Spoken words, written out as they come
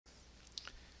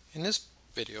In this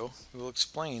video, we will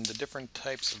explain the different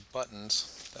types of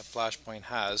buttons that Flashpoint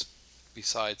has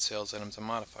besides sales items and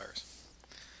modifiers.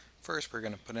 First, we're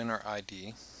going to put in our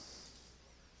ID,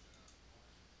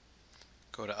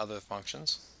 go to Other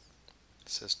Functions,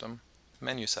 System,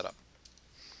 Menu Setup.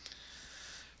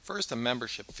 First, a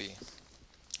membership fee.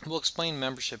 We'll explain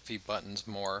membership fee buttons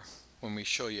more when we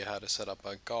show you how to set up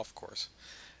a golf course.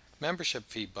 Membership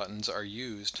fee buttons are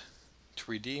used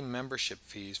to redeem membership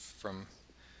fees from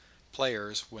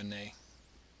players when they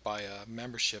buy a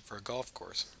membership for a golf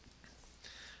course.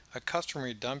 A custom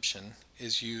redemption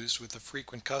is used with a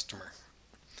frequent customer.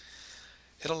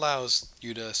 It allows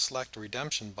you to select a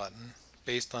redemption button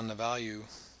based on the value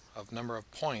of number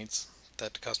of points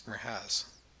that the customer has.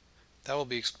 That will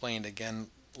be explained again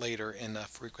later in the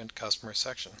frequent customer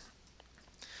section.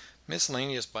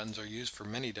 Miscellaneous buttons are used for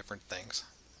many different things.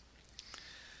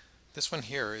 This one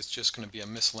here is just going to be a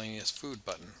miscellaneous food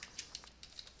button.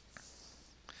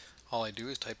 All I do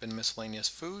is type in miscellaneous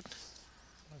food,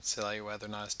 tell you whether or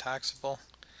not it's taxable,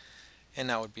 and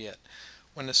that would be it.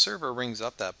 When the server rings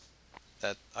up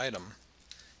that item,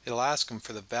 it'll ask them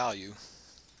for the value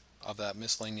of that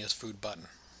miscellaneous food button.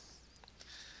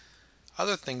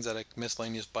 Other things that a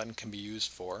miscellaneous button can be used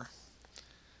for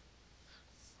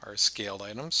are scaled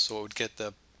items, so it would get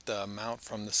the amount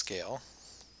from the scale.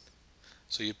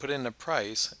 So you put in the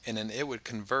price and then it would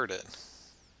convert it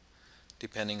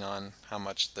depending on how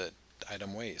much the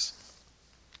item weighs.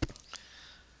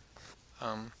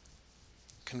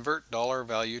 Convert dollar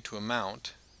value to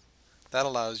amount. That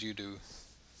allows you to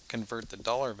convert the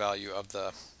dollar value of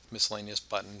the miscellaneous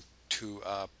button to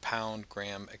pound,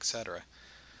 gram, etc.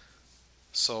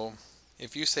 So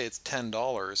if you say it's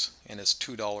 $10 and it's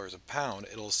 $2 a pound,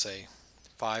 it'll say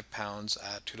 5 pounds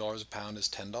at $2 a pound is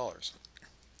 $10.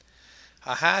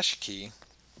 A hash key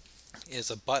is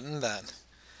a button that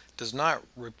does not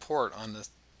report on the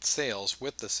sales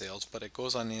with the sales, but it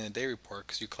goes on the end of the day report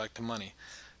because you collect the money.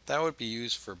 That would be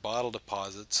used for bottle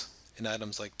deposits and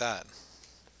items like that.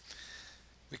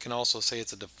 We can also say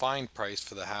it's a defined price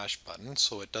for the hash button,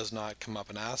 so it does not come up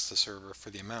and ask the server for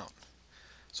the amount.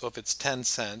 So if it's 10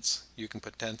 cents, you can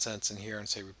put 10 cents in here and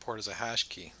say report as a hash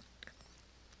key.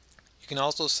 You can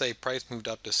also say price moved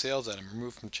up to sales item,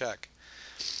 removed from check.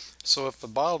 So if the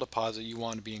bottle deposit you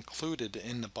want to be included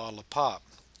in the bottle of pop,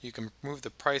 you can move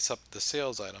the price up to the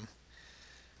sales item,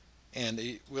 and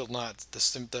it will not,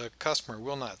 the customer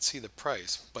will not see the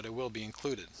price, but it will be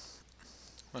included.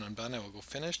 When I'm done, I will go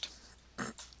finished.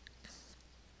 A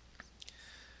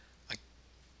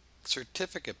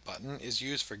certificate button is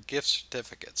used for gift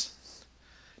certificates.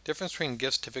 Difference between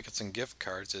gift certificates and gift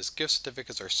cards is gift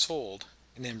certificates are sold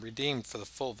and then redeemed for the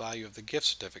full value of the gift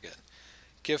certificate.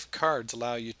 Gift cards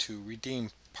allow you to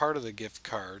redeem part of the gift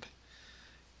card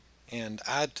and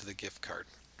add to the gift card.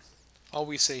 All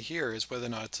we say here is whether or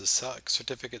not it's a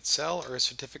certificate sell or a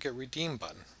certificate redeem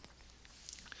button.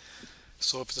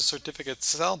 So if it's a certificate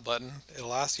sell button,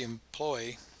 it'll ask the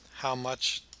employee how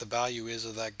much the value is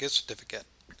of that gift certificate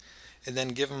and then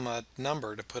give them a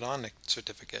number to put on the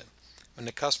certificate. When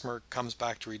the customer comes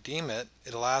back to redeem it,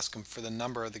 it'll ask them for the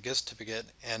number of the gift certificate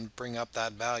and bring up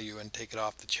that value and take it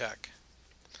off the check.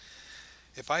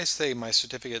 If I say my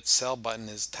certificate sell button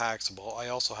is taxable, I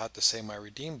also have to say my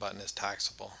redeem button is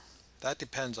taxable. That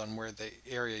depends on where the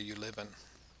area you live in.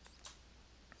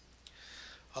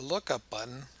 A lookup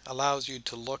button allows you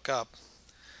to look up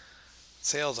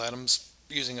sales items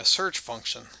using a search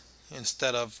function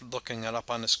instead of looking it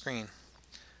up on the screen.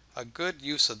 A good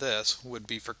use of this would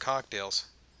be for cocktails.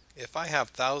 If I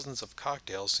have thousands of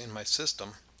cocktails in my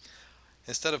system,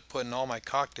 instead of putting all my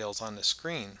cocktails on the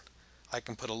screen, I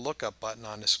can put a lookup button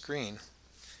on the screen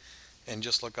and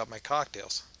just look up my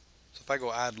cocktails. So if I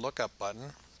go add lookup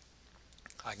button,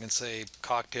 I can say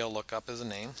cocktail lookup as a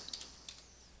name.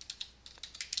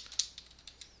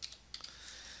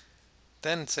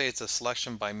 Then say it's a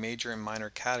selection by major and minor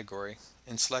category,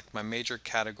 and select my major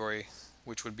category,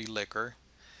 which would be liquor,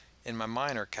 and my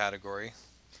minor category,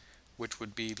 which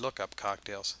would be lookup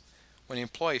cocktails. When the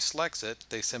employee selects it,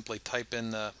 they simply type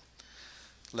in the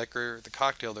liquor, the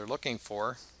cocktail they're looking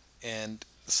for, and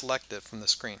select it from the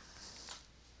screen.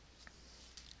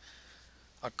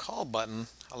 A call button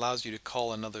allows you to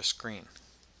call another screen.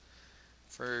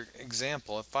 For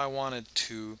example, if I wanted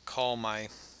to call my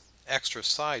extra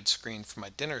side screen for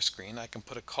my dinner screen, I can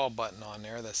put a call button on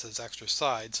there that says extra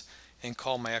sides and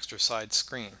call my extra side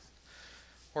screen.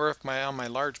 Or if on my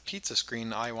large pizza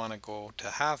screen I want to go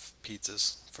to half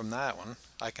pizzas from that one,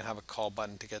 I can have a call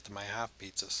button to get to my half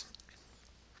pizzas.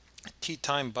 Tea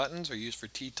time buttons are used for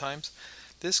tea times.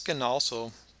 This can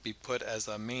also be put as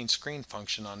a main screen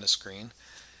function on the screen,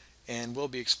 and will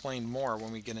be explained more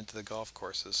when we get into the golf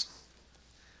courses.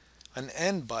 An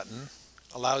end button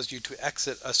allows you to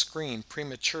exit a screen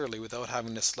prematurely without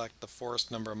having to select the forced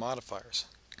number of modifiers.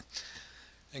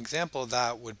 An example of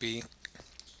that would be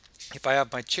if I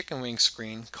have my chicken wing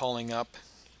screen calling up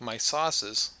my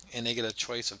sauces and they get a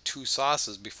choice of 2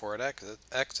 sauces before it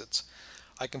exits.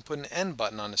 I can put an end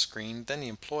button on the screen, then the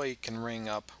employee can ring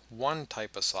up one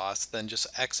type of sauce, then just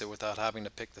exit without having to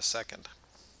pick the second.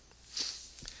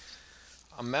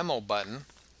 A memo button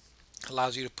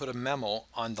allows you to put a memo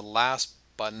on the last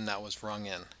button that was rung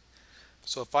in.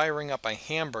 So if I ring up a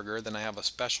hamburger, then I have a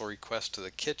special request to the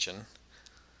kitchen,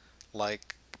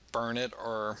 like burn it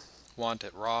or want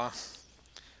it raw.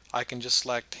 I can just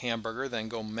select hamburger, then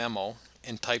go memo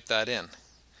and type that in.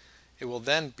 It will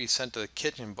then be sent to the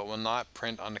kitchen but will not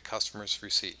print on the customer's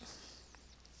receipt.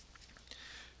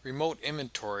 Remote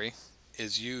inventory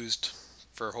is used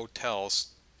for hotels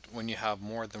when you have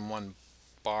more than one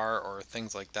bar or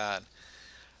things like that.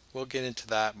 We'll get into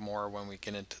that more when we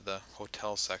get into the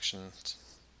hotel sections.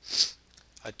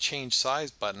 A change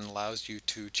size button allows you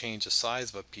to change the size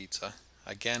of a pizza.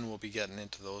 Again, we'll be getting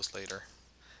into those later.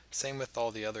 Same with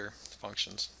all the other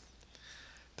functions.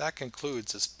 That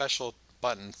concludes the special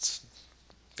buttons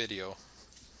video.